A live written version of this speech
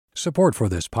Support for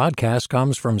this podcast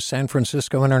comes from San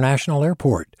Francisco International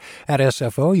Airport. At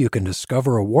SFO, you can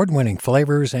discover award-winning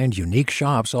flavors and unique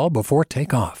shops all before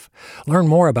takeoff. Learn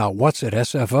more about what's at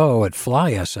SFO at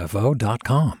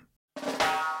flysfo.com.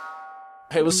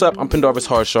 Hey, what's up? I'm Pendarvis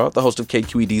Harshaw, the host of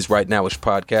KQED's Right Nowish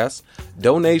podcast.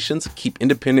 Donations keep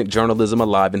independent journalism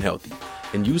alive and healthy.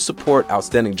 And you support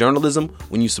outstanding journalism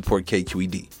when you support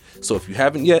KQED. So if you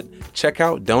haven't yet, check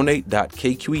out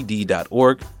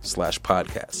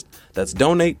donate.kqed.org/podcast. That's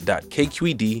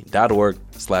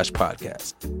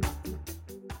donate.kqed.org/podcast.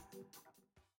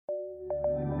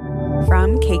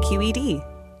 From KQED.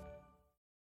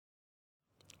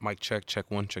 Mic check, check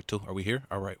 1, check 2. Are we here?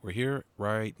 All right, we're here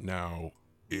right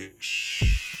now-ish.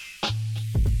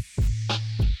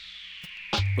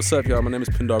 What's up, y'all? My name is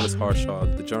Pendarvis Harshaw,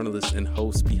 the journalist and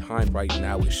host behind Right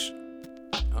Nowish.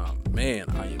 Man,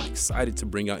 I am excited to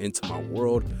bring y'all into my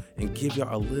world and give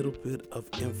y'all a little bit of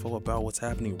info about what's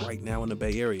happening right now in the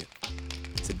Bay Area.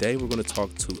 Today, we're going to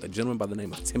talk to a gentleman by the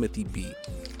name of Timothy B.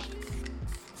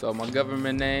 So my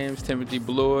government name's Timothy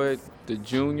Blewett, the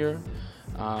Junior.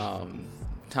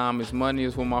 Thomas Money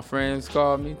is what my friends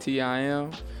call me,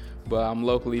 T-I-M. But I'm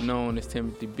locally known as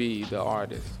Timothy B, the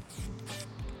artist.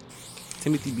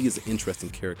 Timothy B is an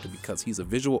interesting character because he's a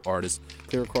visual artist,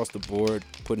 clear across the board,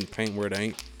 putting paint where it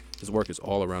ain't. His work is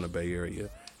all around the Bay Area.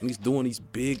 And he's doing these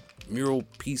big mural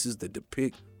pieces that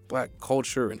depict black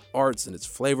culture and arts, and it's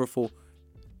flavorful.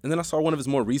 And then I saw one of his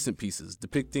more recent pieces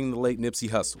depicting the late Nipsey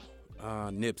Hussle.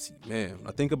 Nipsey, man. When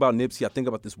I think about Nipsey, I think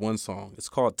about this one song. It's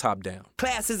called Top Down.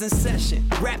 Class is in session.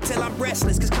 Rap till I'm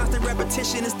restless, cause constant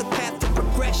repetition is the path to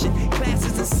progression. Class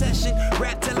is in session.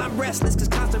 Rap till I'm restless, cause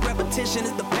constant repetition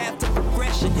is the path to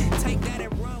progression. Take that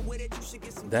and run with it. You should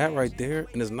get some That right there,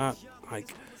 and it's not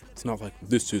like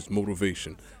this is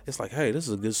motivation. It's like, hey, this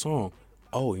is a good song.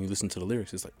 Oh, and you listen to the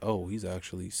lyrics, it's like, oh, he's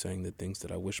actually saying the things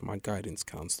that I wish my guidance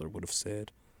counselor would have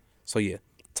said. So yeah,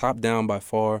 Top Down by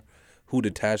far. Who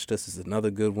Detached Us is another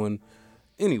good one.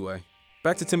 Anyway,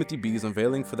 back to Timothy B's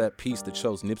unveiling for that piece that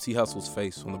shows Nipsey Hussle's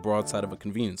face on the broadside of a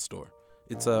convenience store.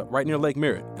 It's right near Lake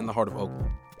Merritt in the heart of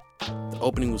Oakland. The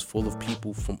opening was full of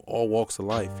people from all walks of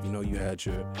life. You know, you had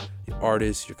your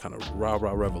artists, your kind of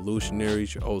rah-rah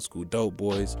revolutionaries, your old school dope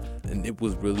boys, and it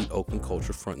was really Oakland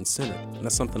culture front and center. And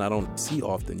that's something I don't see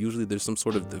often. Usually there's some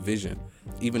sort of division.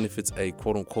 Even if it's a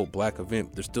quote-unquote black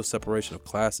event, there's still separation of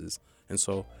classes. And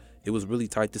so it was really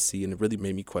tight to see, and it really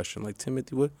made me question, like,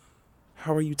 Timothy,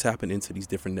 how are you tapping into these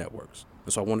different networks?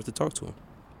 And so I wanted to talk to him.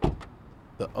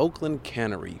 The Oakland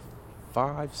Cannery,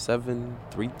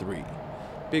 5733.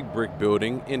 Big brick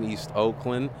building in East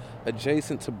Oakland,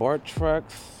 adjacent to Bart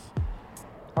Trucks.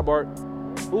 Hi, Bart.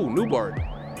 Ooh, new Bart.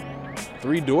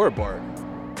 3-door Bart.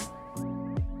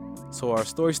 So our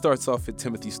story starts off at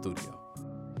Timothy's studio,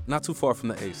 not too far from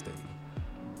the A Stadium.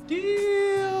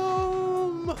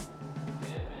 Damn!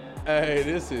 Hey,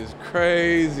 this is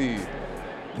crazy.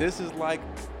 This is like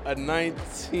a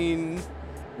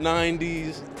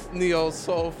 1990s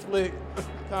neo-soul flick.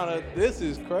 This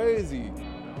is crazy.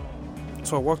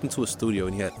 So I walked into a studio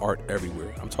and he had art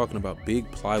everywhere. I'm talking about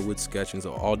big plywood sketchings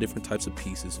of all different types of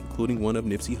pieces, including one of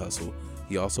Nipsey Hussle.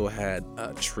 He also had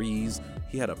trees.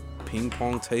 He had a ping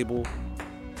pong table.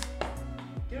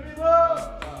 Give me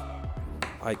love!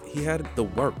 Like, he had the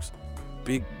works.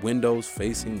 Big windows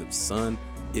facing the sun.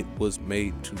 It was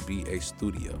made to be a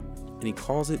studio. And he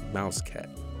calls it Mouse Cat.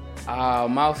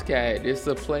 Mouse Cat, it's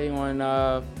a play on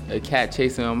a cat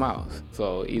chasing a mouse.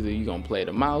 So either you're going to play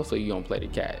the mouse or you're going to play the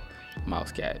cat.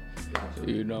 Mouse Cat,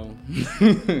 you know.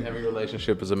 Every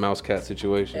relationship is a mouse cat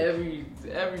situation. Every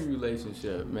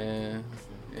relationship, man.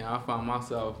 And I found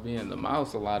myself being the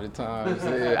mouse a lot of times.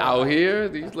 Out here,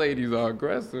 these ladies are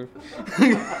aggressive.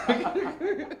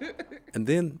 And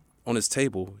then on his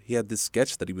table, he had this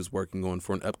sketch that he was working on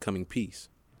for an upcoming piece.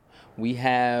 We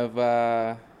have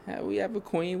a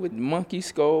queen with monkey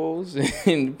skulls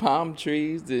and palm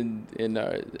trees and in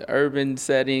an urban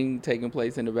setting taking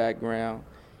place in the background.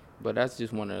 But that's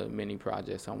just one of the many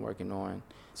projects I'm working on.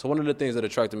 So one of the things that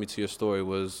attracted me to your story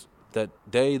was that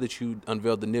day that you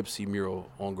unveiled the Nipsey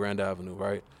mural on Grand Avenue,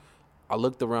 right? I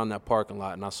looked around that parking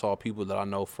lot and I saw people that I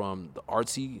know from the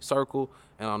artsy circle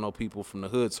and I know people from the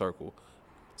hood circle.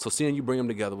 So seeing you bring them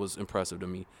together was impressive to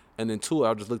me. And then two,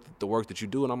 I just looked at the work that you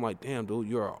do and I'm like, damn, dude,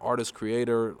 you're an artist,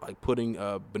 creator, like putting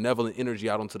benevolent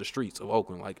energy out onto the streets of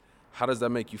Oakland. Like, how does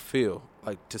that make you feel,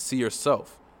 like, to see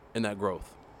yourself in that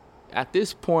growth? At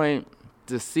this point,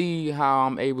 to see how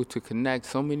I'm able to connect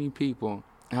so many people,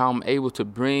 how I'm able to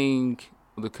bring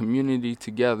the community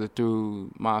together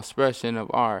through my expression of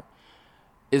art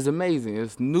is amazing.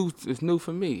 It's new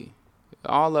for me.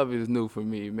 All of it is new for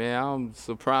me, man. I'm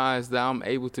surprised that I'm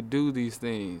able to do these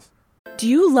things. Do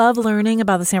you love learning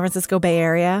about the San Francisco Bay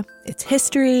Area, its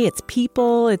history, its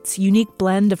people, its unique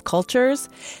blend of cultures?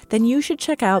 Then you should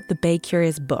check out the Bay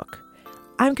Curious book.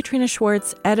 I'm Katrina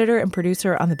Schwartz, editor and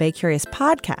producer on the Bay Curious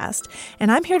podcast,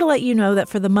 and I'm here to let you know that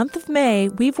for the month of May,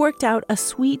 we've worked out a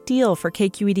sweet deal for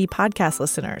KQED podcast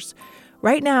listeners.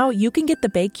 Right now, you can get the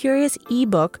Bay Curious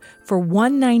ebook for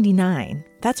 $1.99.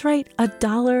 That's right,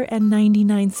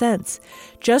 $1.99.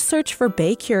 Just search for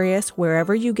Bay Curious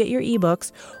wherever you get your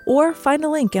ebooks or find a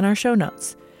link in our show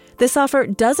notes. This offer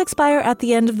does expire at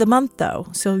the end of the month, though,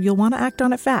 so you'll want to act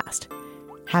on it fast.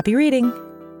 Happy reading!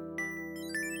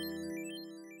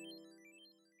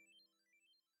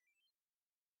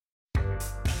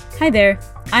 Hi there,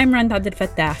 I'm Randa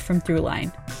Abdel-Fattah from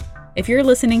Throughline. If you're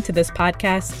listening to this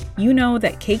podcast, you know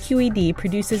that KQED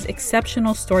produces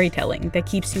exceptional storytelling that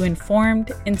keeps you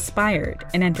informed, inspired,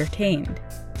 and entertained.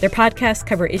 Their podcasts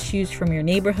cover issues from your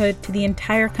neighborhood to the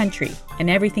entire country and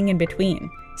everything in between.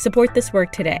 Support this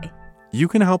work today. You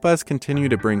can help us continue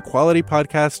to bring quality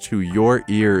podcasts to your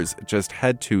ears. Just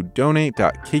head to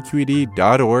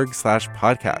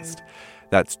donate.kqed.org/podcast.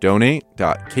 That's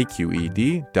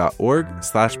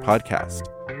donate.kqed.org/podcast.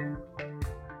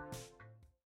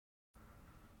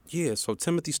 Yeah, so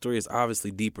Timothy's story is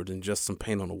obviously deeper than just some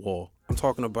paint on the wall. I'm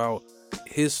talking about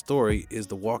his story is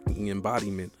the walking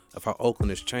embodiment of how Oakland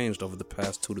has changed over the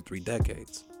past 2 to 3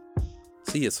 decades.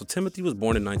 So Timothy was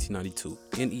born in 1992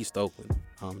 in East Oakland.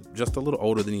 Just a little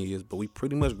older than he is, but we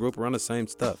pretty much grew up around the same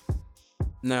stuff.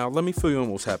 Now, let me fill you in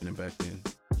what was happening back then.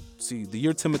 See, the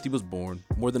year Timothy was born,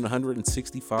 more than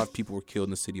 165 people were killed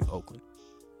in the city of Oakland.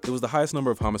 It was the highest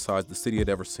number of homicides the city had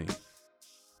ever seen.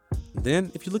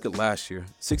 Then, if you look at last year,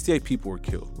 68 people were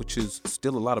killed, which is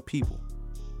still a lot of people,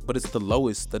 but it's the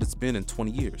lowest that it's been in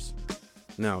 20 years.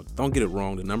 Now, don't get it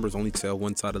wrong, the numbers only tell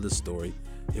one side of the story.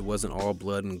 It wasn't all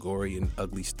blood and gory and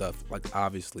ugly stuff. Like,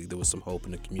 obviously, there was some hope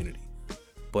in the community.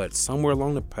 But somewhere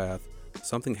along the path,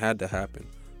 something had to happen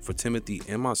for Timothy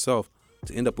and myself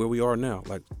to end up where we are now.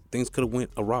 Like, things could have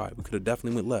went awry. We could have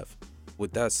definitely went left.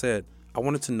 With that said, I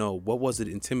wanted to know, what was it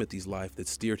in Timothy's life that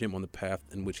steered him on the path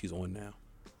in which he's on now?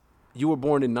 You were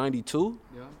born in 92?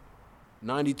 Yeah.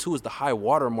 92 is the high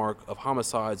watermark of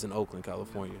homicides in Oakland,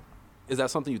 California. Is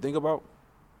that something you think about?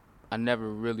 I never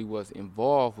really was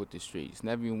involved with the streets,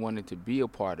 never even wanted to be a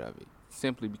part of it,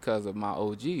 simply because of my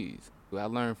OGs. I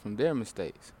learned from their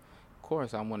mistakes. Of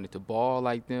course, I wanted to ball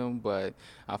like them, but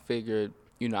I figured,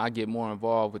 I get more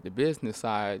involved with the business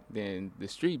side than the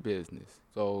street business.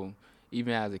 So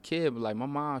even as a kid, like my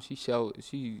mom, she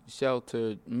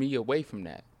sheltered me away from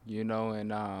that,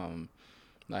 and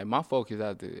like my focus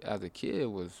as a kid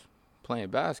was playing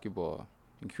basketball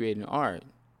and creating art.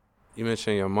 You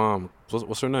mentioned your mom.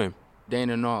 What's her name?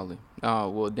 Dana Gnarly.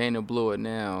 Well, Dana blew it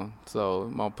now. So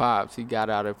my pops, he got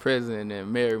out of prison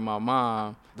and married my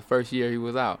mom the first year he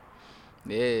was out.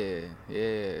 Yeah.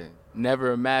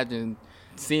 Never imagined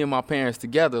seeing my parents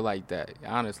together like that,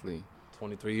 honestly.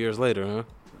 23 years later, huh?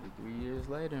 23 years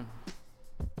later.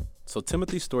 So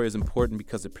Timothy's story is important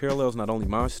because it parallels not only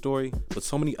my story, but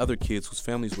so many other kids whose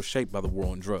families were shaped by the war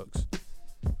on drugs.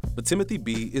 But Timothy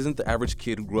B. isn't the average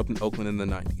kid who grew up in Oakland in the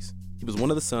 90s. He was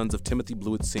one of the sons of Timothy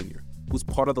Blewett Sr., who was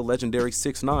part of the legendary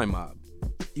 6ix9ine mob.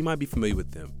 You might be familiar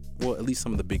with them, or at least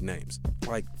some of the big names,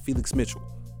 like Felix Mitchell,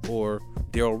 or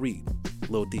Daryl Reed,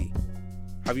 Lil D.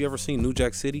 Have you ever seen New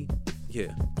Jack City?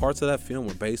 Yeah, parts of that film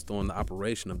were based on the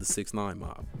operation of the 6ix9ine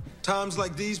mob. Times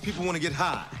like these, people want to get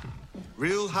high.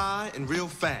 Real high and real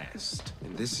fast.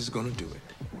 And this is gonna do it.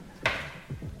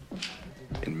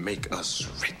 And make us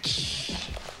rich.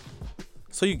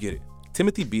 So you get it.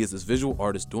 Timothy B. is this visual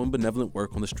artist doing benevolent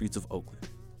work on the streets of Oakland.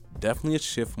 Definitely a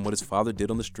shift from what his father did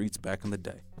on the streets back in the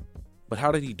day. But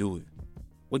how did he do it?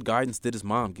 What guidance did his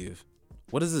mom give?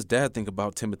 What does his dad think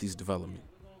about Timothy's development?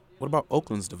 What about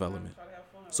Oakland's development?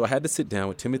 So I had to sit down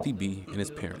with Timothy B. and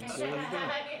his parents.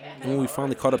 And when we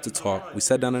finally caught up to talk, we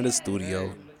sat down in his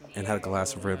studio and had a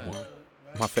glass of red wine.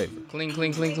 My favorite. Cling,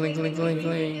 cling, cling, cling, cling, cling,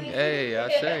 cling. Hey, I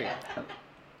say.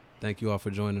 Thank you all for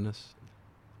joining us.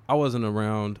 I wasn't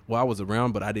around. Well, I was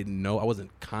around, but I didn't know. I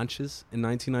wasn't conscious in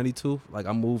 1992. Like,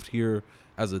 I moved here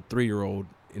as a 3-year-old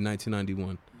in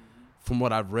 1991. From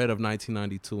what I've read of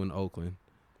 1992 in Oakland,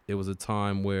 it was a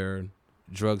time where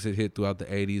drugs had hit throughout the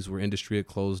 80s, where industry had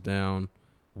closed down,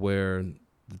 where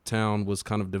the town was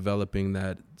kind of developing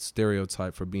that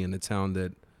stereotype for being the town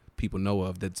that people know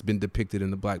of that's been depicted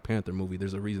in the Black Panther movie.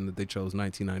 There's a reason that they chose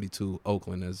 1992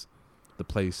 Oakland as the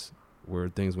place where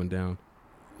things went down.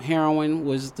 Heroin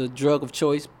was the drug of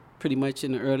choice pretty much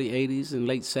in the early 80s and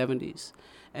late 70s,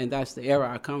 and that's the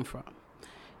era I come from.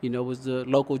 was the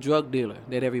local drug dealer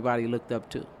that everybody looked up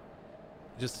to.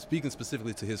 Just speaking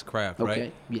specifically to his craft, Okay,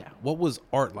 right? yeah. What was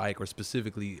art like, or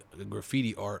specifically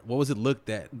graffiti art? What was it looked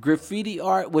at? Graffiti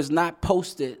art was not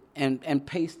posted and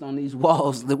pasted on these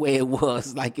walls the way it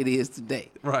was like it is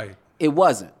today. Right. It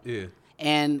wasn't. Yeah.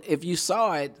 And if you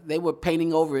saw it, they were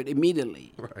painting over it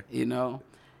immediately. Right.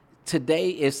 Today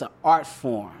it's an art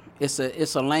form. It's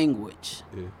a language.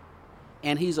 Yeah.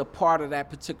 And he's a part of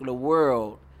that particular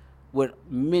world with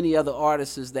many other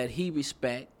artists that he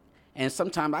respects. And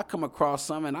sometimes I come across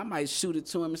some and I might shoot it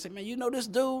to him and say, man, you know this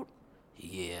dude?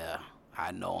 Yeah,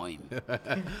 I know him.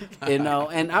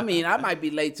 And I mean, I might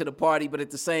be late to the party, but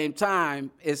at the same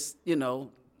time, it's,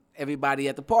 everybody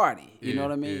at the party. You know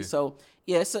what I mean? Yeah. So,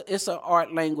 yeah, it's an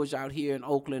art language out here in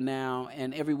Oakland now,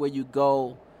 and everywhere you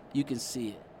go, you can see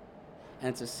it.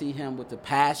 And to see him with the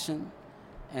passion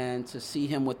and to see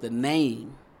him with the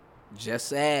name,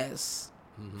 just as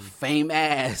fame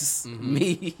as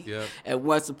me at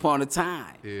once upon a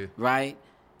time, right?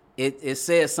 It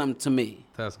says something to me.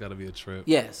 That's got to be a trip.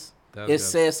 Yes. It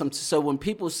says something. So when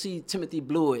people see Timothy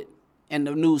Blewett in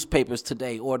the newspapers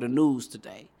today or the news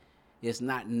today, it's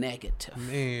not negative.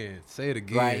 Man, say it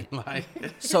again. Right?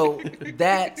 So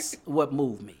that's what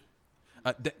moved me.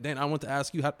 Dan, I want to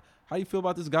ask you, how you feel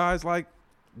about this guy's,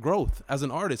 growth as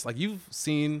an artist? You've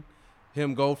seen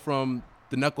him go from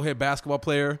the knucklehead basketball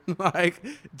player,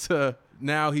 to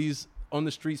now he's on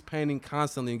the streets painting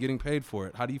constantly and getting paid for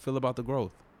it. How do you feel about the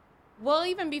growth? Well,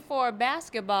 even before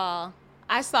basketball,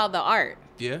 I saw the art.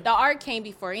 Yeah? The art came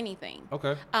before anything.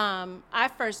 Okay. I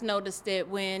first noticed it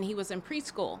when he was in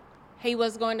preschool. He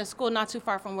was going to school not too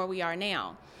far from where we are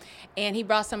now. And he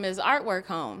brought some of his artwork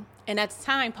home. And at the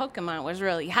time, Pokemon was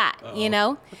really hot,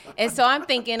 And so I'm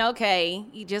thinking, okay,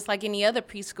 just like any other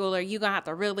preschooler, you're going to have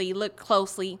to really look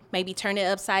closely, maybe turn it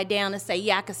upside down and say,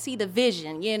 yeah, I can see the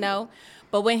vision,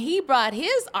 But when he brought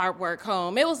his artwork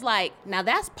home, it was like, now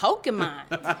that's Pokemon.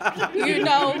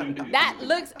 That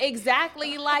looks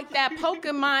exactly like that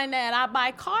Pokemon that I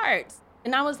buy cards.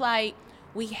 And I was like,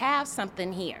 we have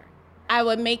something here. I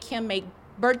would make him make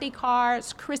birthday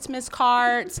cards, Christmas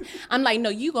cards. I'm like, no,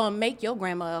 you gonna make your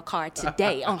grandma a card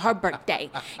today on her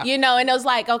birthday, And it was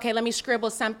like, okay, let me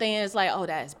scribble something. It's like, oh,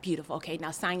 that's beautiful. Okay,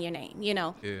 now sign your name,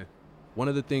 Yeah. One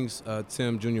of the things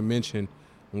Tim Jr. mentioned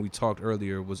when we talked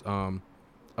earlier was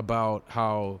about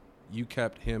how you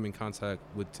kept him in contact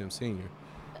with Tim Sr.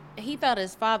 He felt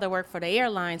his father worked for the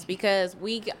airlines because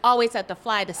we always had to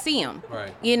fly to see him.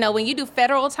 Right. When you do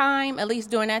federal time, at least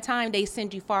during that time, they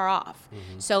send you far off.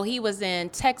 Mm-hmm. So he was in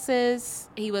Texas,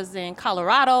 he was in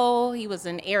Colorado, he was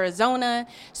in Arizona.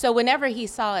 So whenever he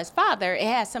saw his father, it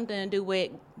had something to do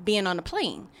with being on a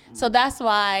plane. Mm-hmm. So that's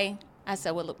why I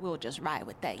said, well, look, we'll just ride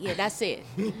with that. Yeah, that's it.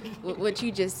 What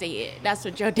you just said. That's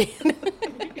what you're doing.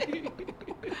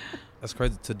 That's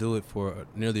crazy to do it for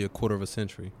nearly a quarter of a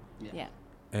century. Yeah.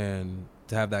 And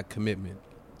to have that commitment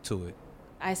to it.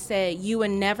 I said, you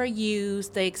would never use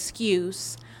the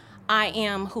excuse, I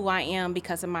am who I am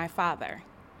because of my father.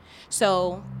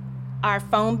 So our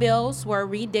phone bills were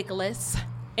ridiculous.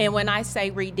 And when I say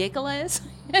ridiculous,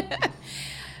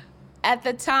 at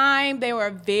the time they were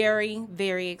very,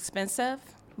 very expensive.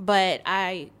 But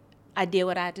I did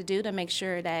what I had to do to make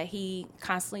sure that he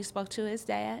constantly spoke to his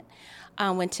dad.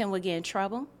 When Tim would get in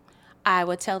trouble, I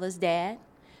would tell his dad.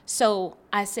 So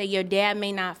I say, your dad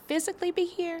may not physically be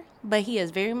here, but he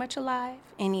is very much alive,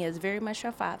 and he is very much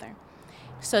your father.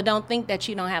 So don't think that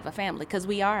you don't have a family, because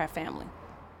we are a family.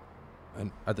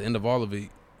 And at the end of all of it,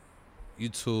 you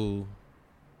two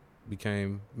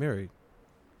became married,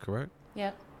 correct?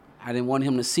 Yep. I didn't want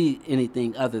him to see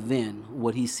anything other than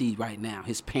what he sees right now,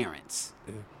 his parents.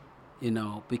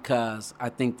 Yeah. Because I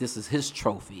think this is his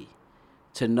trophy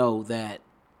to know that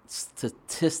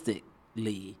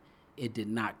statistically, it did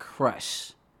not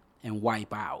crush and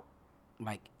wipe out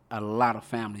like a lot of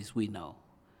families we know.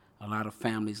 A lot of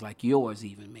families like yours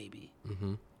even maybe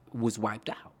was wiped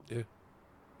out. Yeah.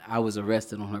 I was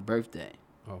arrested on her birthday.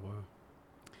 Oh, wow.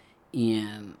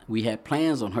 And we had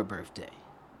plans on her birthday.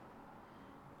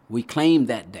 We claimed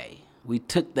that day. We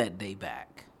took that day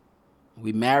back.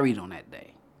 We married on that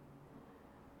day.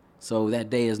 So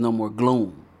that day is no more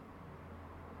gloom.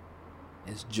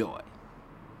 It's joy.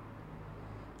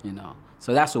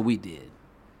 So that's what we did.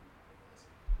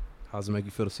 How does it make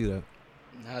you feel to see that?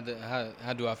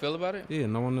 How do I feel about it? Yeah,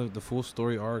 knowing the full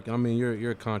story arc. I mean,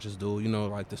 you're a conscious dude.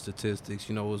 Like the statistics.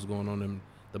 You know what's going on in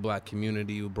the black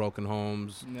community with broken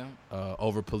homes,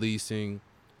 over policing,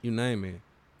 you name it.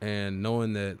 And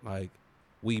knowing that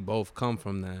we both come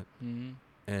from that,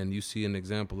 and you see an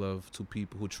example of two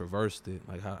people who traversed it.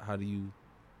 How do you?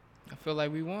 I feel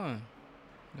like we won.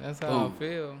 That's how I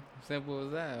feel. Simple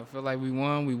as that. I feel like we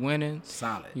won. We winning.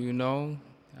 Solid. You know.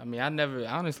 I mean, I never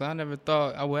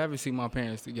thought I would ever see my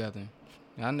parents together.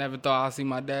 I never thought I'd see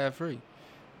my dad free.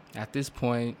 At this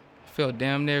point, I feel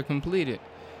damn near completed.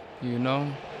 You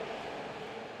know.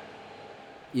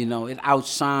 You know, it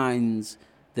outshines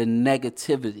the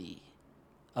negativity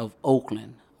of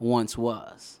Oakland once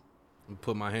was.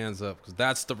 Put my hands up because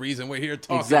that's the reason we're here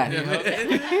talking. Exactly.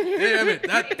 Damn it.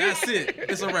 That's it.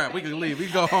 It's a wrap. We can leave. We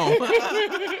can go home.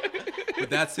 But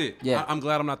that's it. Yeah. I'm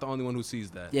glad I'm not the only one who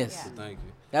sees that. Yes. So thank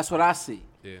you. That's what I see.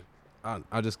 Yeah.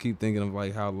 I just keep thinking of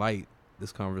like how light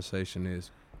this conversation is,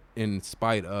 in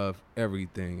spite of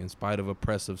everything, in spite of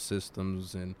oppressive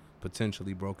systems and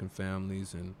potentially broken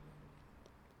families, and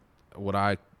what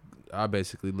I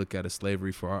basically look at as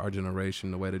slavery for our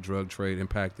generation, the way the drug trade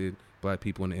impacted black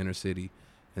people in the inner city,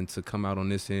 and to come out on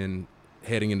this end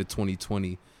heading into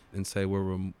 2020 and say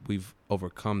we've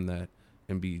overcome that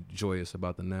and be joyous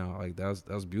about the now. Like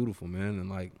that's beautiful, man. And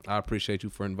like I appreciate you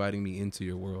for inviting me into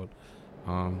your world.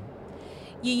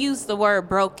 You used the word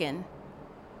broken.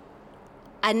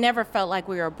 I never felt like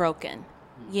we were broken.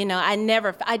 You know,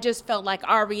 I just felt like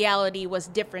our reality was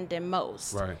different than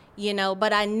most. Right. You know,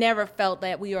 but I never felt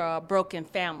that we were a broken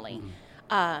family.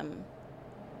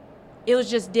 It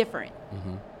was just different.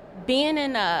 Being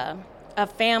in a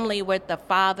family where the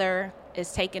father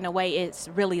is taken away, it's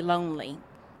really lonely.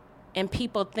 And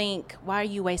people think, why are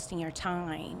you wasting your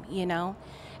time, you know?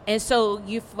 And so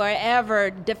you forever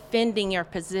defending your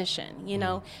position, you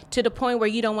know, to the point where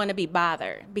you don't want to be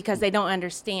bothered because they don't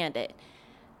understand it.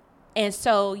 And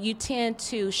so you tend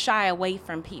to shy away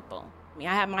from people. I mean,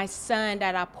 I have my son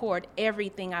that I poured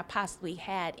everything I possibly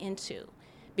had into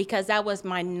because that was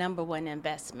my number one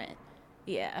investment.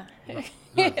 Yeah.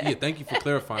 Yeah, thank you for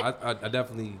clarifying.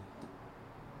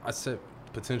 I said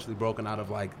potentially broken out of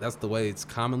like, that's the way it's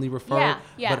commonly referred.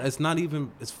 Yeah. But it's not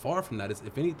even, it's far from that.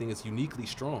 If anything, it's uniquely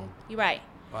strong. You're right.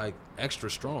 Like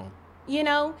extra strong. You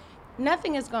know,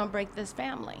 nothing is going to break this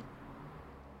family.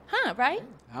 Huh, right?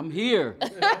 I'm here.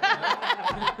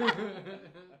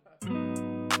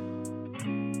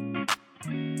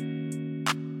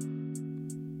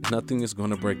 Nothing is going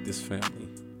to break this family.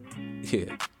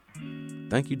 Yeah.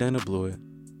 Thank you, Dana Blewett.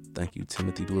 Thank you,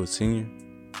 Timothy Blewett Sr.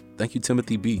 Thank you,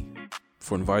 Timothy B.,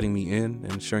 for inviting me in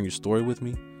and sharing your story with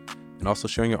me, and also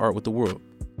sharing your art with the world.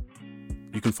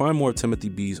 You can find more of Timothy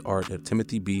B's art at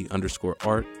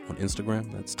TimothyB_art on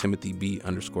Instagram. That's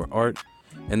TimothyB_art.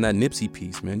 And that Nipsey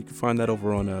piece, man, you can find that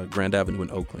over on Grand Avenue in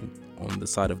Oakland on the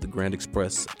side of the Grand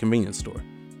Express convenience store.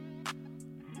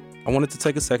 I wanted to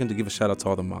take a second to give a shout out to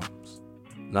all the moms.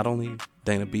 Not only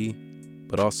Dana B.,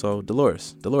 but also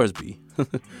Dolores B.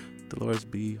 Dolores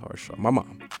B. Harshaw, my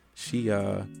mom. She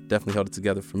definitely held it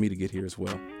together for me to get here as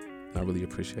well. And I really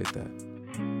appreciate that.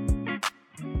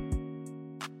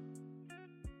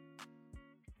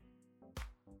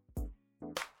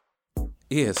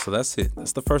 Yeah, so that's it.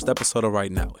 That's the first episode of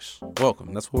Right Nowish.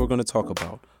 Welcome. That's what we're going to talk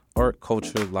about. Art,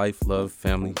 culture, life, love,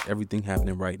 family, everything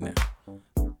happening right now.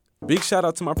 Big shout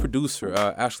out to my producer,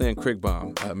 Ashley Ann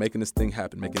Krigbaum, making this thing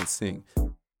happen, making it sing.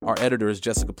 Our editor is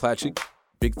Jessica Platchik.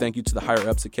 Big thank you to the higher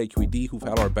ups at KQED who've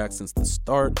had our back since the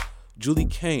start. Julie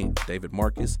Kane, David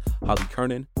Marcus, Holly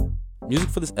Kernan. Music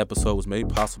for this episode was made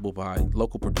possible by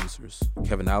local producers,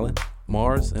 Kevin Allen,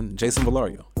 Mars, and Jason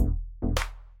Valario.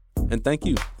 And thank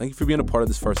you. Thank you for being a part of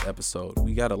this first episode.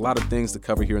 We got a lot of things to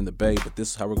cover here in the Bay, but this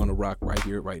is how we're going to rock right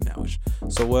here, right nowish.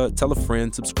 So tell a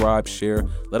friend, subscribe, share.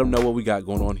 Let them know what we got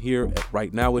going on here at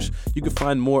Right Nowish. You can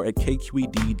find more at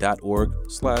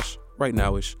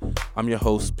kqed.org/rightnowish. I'm your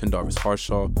host, Pendarvis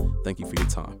Harshaw. Thank you for your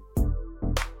time.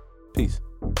 Peace.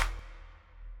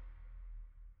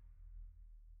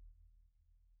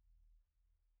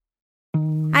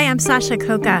 Hi, I'm Sasha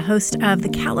Coca, host of the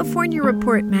California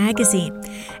Report magazine.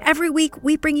 Every week,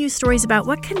 we bring you stories about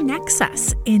what connects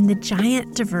us in the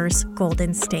giant, diverse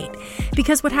Golden State.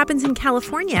 Because what happens in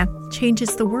California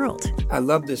changes the world. I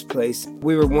love this place.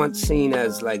 We were once seen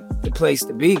as like the place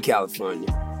to be, California.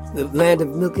 The land of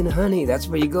milk and honey. That's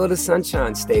where you go to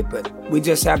Sunshine State, but we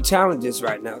just have challenges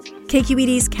right now.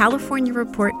 KQED's California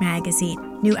Report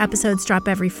magazine. New episodes drop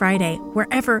every Friday,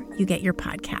 wherever you get your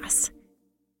podcasts.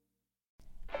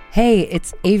 Hey,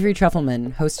 it's Avery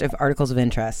Trufelman, host of Articles of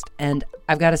Interest. And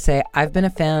I've got to say, I've been a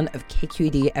fan of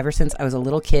KQED ever since I was a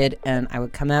little kid and I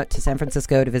would come out to San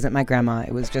Francisco to visit my grandma.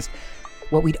 It was just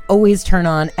what we'd always turn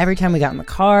on every time we got in the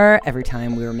car, every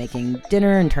time we were making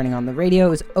dinner and turning on the radio. It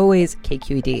was always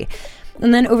KQED.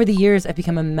 And then over the years, I've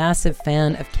become a massive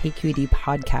fan of KQED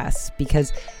podcasts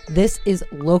because this is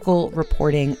local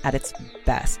reporting at its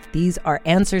best. These are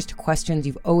answers to questions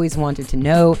you've always wanted to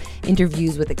know,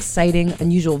 interviews with exciting,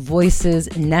 unusual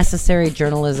voices, necessary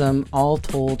journalism, all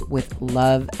told with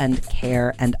love and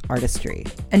care and artistry.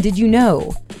 And did you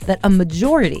know that a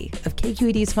majority of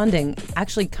KQED's funding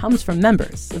actually comes from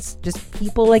members? It's just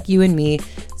people like you and me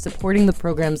supporting the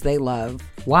programs they love,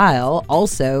 while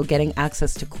also getting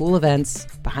access to cool events,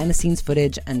 behind-the-scenes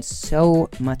footage, and so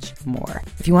much more.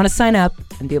 If you want to sign up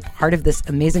and be a part of this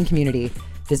amazing community,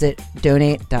 visit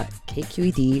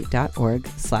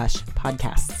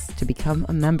donate.kqed.org/podcasts to become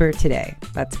a member today.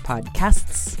 That's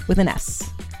podcasts with an S.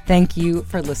 Thank you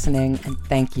for listening, and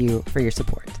thank you for your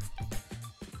support.